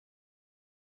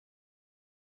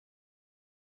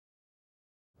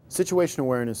Situation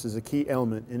awareness is a key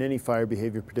element in any fire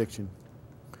behavior prediction.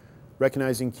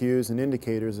 Recognizing cues and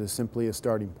indicators is simply a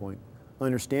starting point.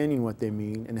 Understanding what they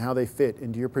mean and how they fit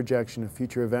into your projection of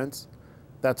future events,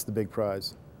 that's the big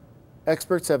prize.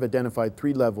 Experts have identified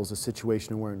 3 levels of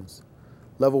situation awareness.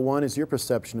 Level 1 is your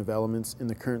perception of elements in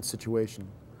the current situation.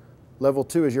 Level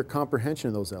 2 is your comprehension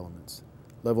of those elements.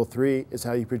 Level 3 is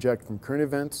how you project from current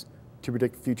events to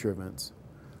predict future events.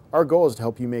 Our goal is to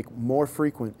help you make more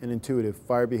frequent and intuitive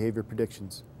fire behavior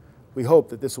predictions. We hope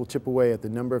that this will chip away at the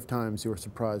number of times you are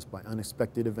surprised by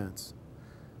unexpected events.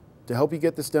 To help you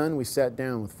get this done, we sat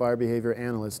down with fire behavior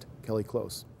analyst Kelly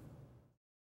Close.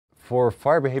 For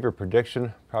fire behavior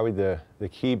prediction, probably the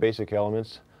key basic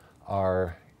elements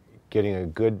are getting a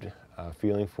good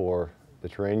feeling for the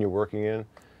terrain you're working in,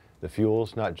 the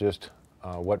fuels, not just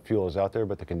what fuel is out there,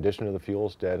 but the condition of the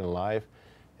fuels, dead and alive,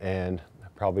 and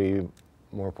probably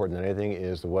more important than anything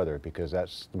is the weather, because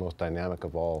that's the most dynamic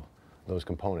of all those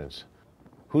components.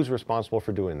 Who's responsible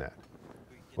for doing that?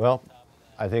 Well,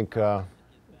 I think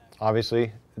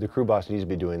obviously the crew boss needs to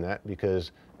be doing that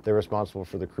because they're responsible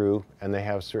for the crew and they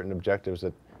have certain objectives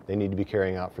that they need to be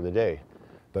carrying out for the day.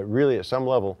 But really at some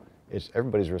level, it's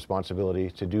everybody's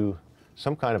responsibility to do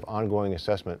some kind of ongoing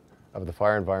assessment of the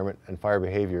fire environment and fire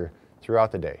behavior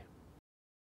throughout the day.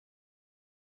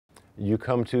 You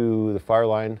come to the fire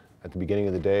line at the beginning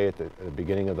of the day, at the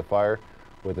beginning of the fire,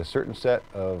 with a certain set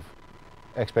of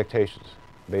expectations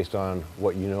based on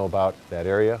what you know about that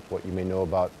area, what you may know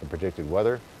about the predicted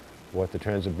weather, what the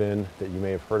trends have been that you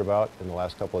may have heard about in the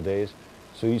last couple of days.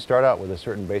 So you start out with a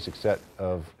certain basic set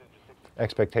of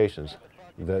expectations.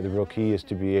 The real key is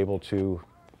to be able to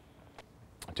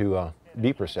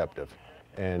be perceptive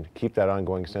and keep that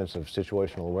ongoing sense of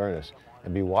situational awareness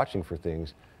and be watching for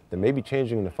things that may be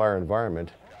changing in the fire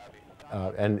environment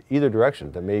and either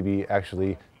direction, that may be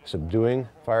actually subduing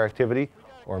fire activity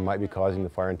or might be causing the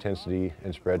fire intensity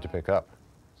and spread to pick up.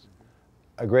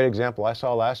 A great example I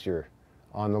saw last year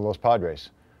on the Los Padres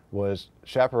was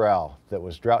chaparral that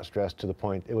was drought stressed to the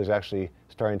point it was actually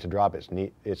starting to drop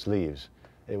its leaves.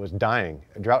 It was dying.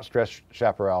 A drought stressed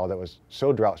chaparral that was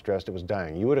so drought stressed it was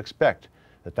dying. You would expect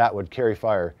that that would carry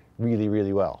fire really,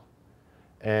 really well.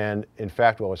 And in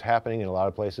fact, what was happening in a lot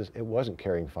of places, it wasn't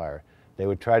carrying fire. They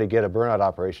would try to get a burnout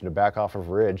operation to back off of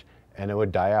a ridge and it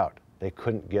would die out. They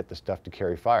couldn't get the stuff to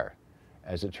carry fire.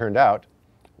 As it turned out,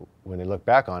 when they looked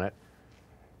back on it,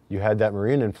 you had that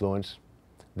marine influence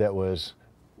that was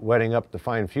wetting up the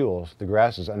fine fuels, the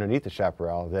grasses underneath the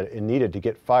chaparral, that it needed to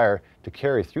get fire to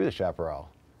carry through the chaparral.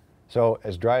 So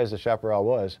as dry as the chaparral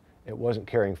was, it wasn't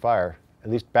carrying fire, at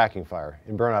least backing fire,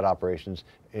 in burnout operations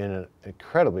in an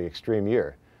incredibly extreme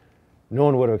year. No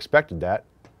one would have expected that,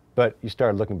 but you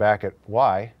started looking back at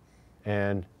why,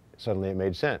 and suddenly it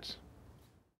made sense.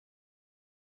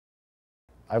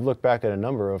 I've looked back at a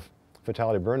number of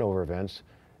fatality burnover events,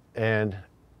 and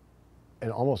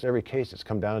in almost every case it's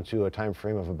come down to a time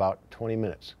frame of about 20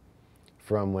 minutes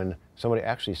from when somebody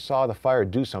actually saw the fire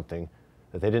do something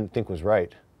that they didn't think was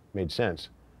right, made sense,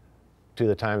 to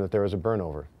the time that there was a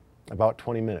burnover. About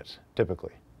 20 minutes,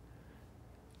 typically.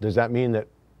 Does that mean that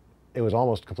it was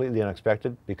almost completely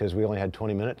unexpected because we only had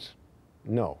 20 minutes?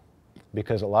 No,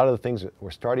 because a lot of the things that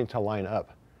were starting to line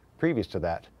up previous to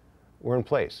that were in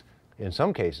place. In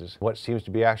some cases, what seems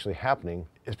to be actually happening,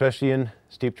 especially in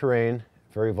steep terrain,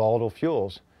 very volatile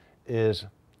fuels, is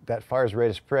that fire's rate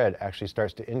of spread actually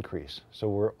starts to increase. So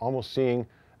we're almost seeing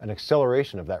an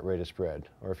acceleration of that rate of spread,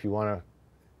 or if you want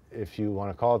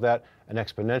to call it that, an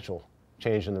exponential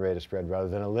change in the rate of spread rather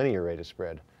than a linear rate of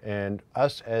spread. And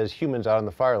us as humans out on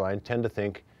the fire line tend to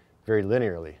think very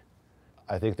linearly.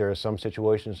 I think there are some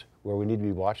situations where we need to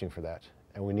be watching for that,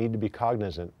 and we need to be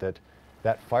cognizant that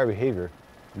that fire behavior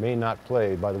may not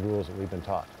play by the rules that we've been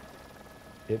taught.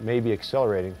 It may be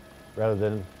accelerating rather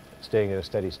than staying at a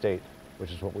steady state, which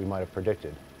is what we might have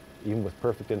predicted, even with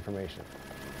perfect information.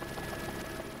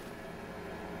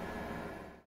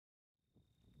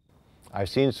 I've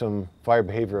seen some fire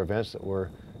behavior events that were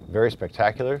very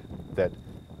spectacular, that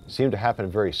seemed to happen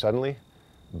very suddenly,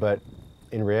 but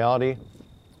in reality,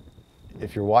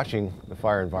 if you're watching the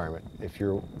fire environment, if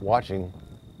you're watching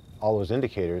all those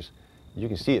indicators, you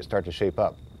can see it start to shape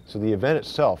up. So the event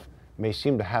itself may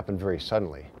seem to happen very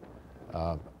suddenly.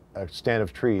 A stand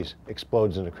of trees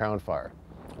explodes into crown fire.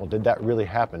 Well, did that really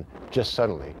happen just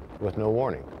suddenly with no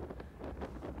warning?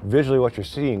 Visually, what you're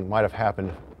seeing might have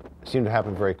happened, seemed to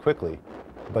happen very quickly,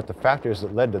 but the factors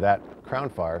that led to that crown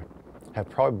fire have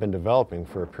probably been developing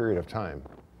for a period of time.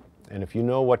 And if you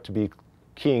know what to be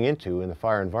keying into in the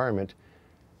fire environment,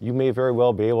 you may very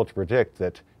well be able to predict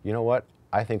that, you know what,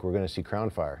 I think we're going to see crown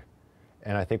fire,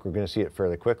 and I think we're going to see it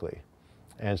fairly quickly.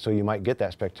 And so you might get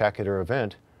that spectacular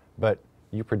event, but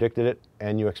you predicted it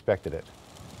and you expected it.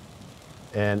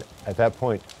 And at that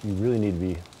point, you really need to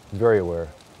be very aware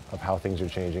of how things are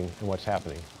changing and what's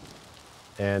happening.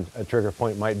 And a trigger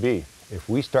point might be, if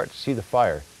we start to see the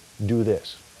fire, do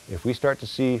this. If we start to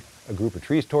see a group of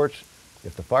trees torch,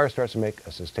 if the fire starts to make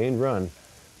a sustained run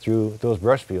through those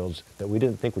brush fields that we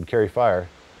didn't think would carry fire,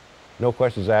 no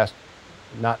questions asked,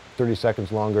 not 30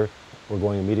 seconds longer, we're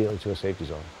going immediately to a safety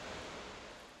zone.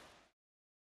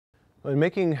 In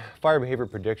making fire behavior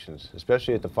predictions,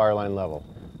 especially at the Fireline level,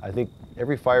 I think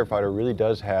every firefighter really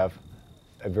does have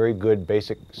a very good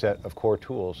basic set of core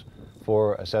tools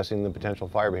for assessing the potential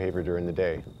fire behavior during the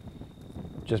day.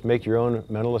 Just make your own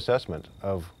mental assessment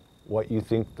of what you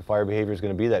think the fire behavior is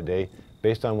going to be that day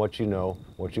based on what you know,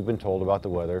 what you've been told about the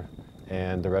weather,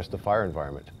 and the rest of the fire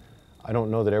environment. I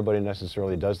don't know that everybody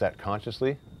necessarily does that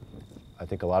consciously. I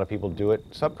think a lot of people do it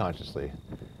subconsciously.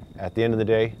 At the end of the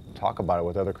day, talk about it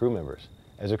with other crew members.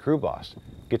 As a crew boss,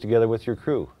 get together with your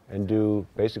crew and do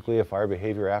basically a fire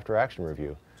behavior after action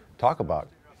review. Talk about,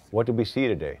 what did we see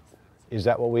today? Is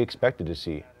that what we expected to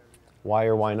see? Why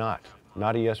or why not?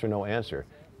 Not a yes or no answer.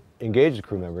 Engage the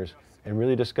crew members and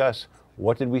really discuss,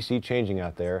 what did we see changing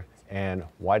out there and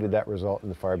why did that result in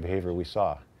the fire behavior we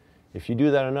saw? If you do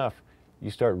that enough,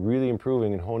 you start really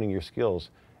improving and honing your skills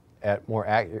at more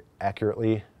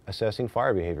accurately assessing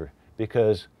fire behavior,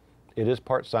 because it is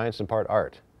part science and part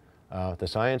art. The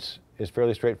science is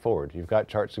fairly straightforward. You've got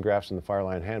charts and graphs in the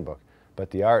Fireline handbook,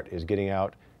 but the art is getting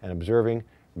out and observing,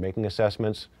 making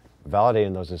assessments,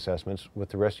 validating those assessments with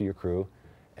the rest of your crew,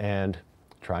 and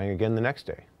trying again the next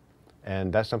day.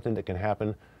 And that's something that can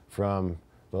happen from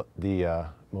the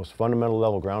most fundamental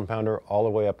level ground pounder all the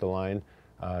way up the line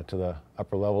to the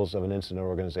upper levels of an incident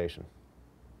organization.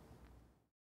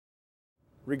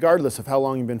 Regardless of how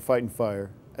long you've been fighting fire,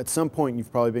 at some point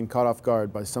you've probably been caught off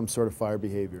guard by some sort of fire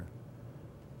behavior.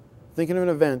 Think of an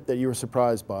event that you were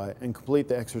surprised by and complete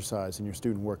the exercise in your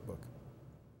student workbook.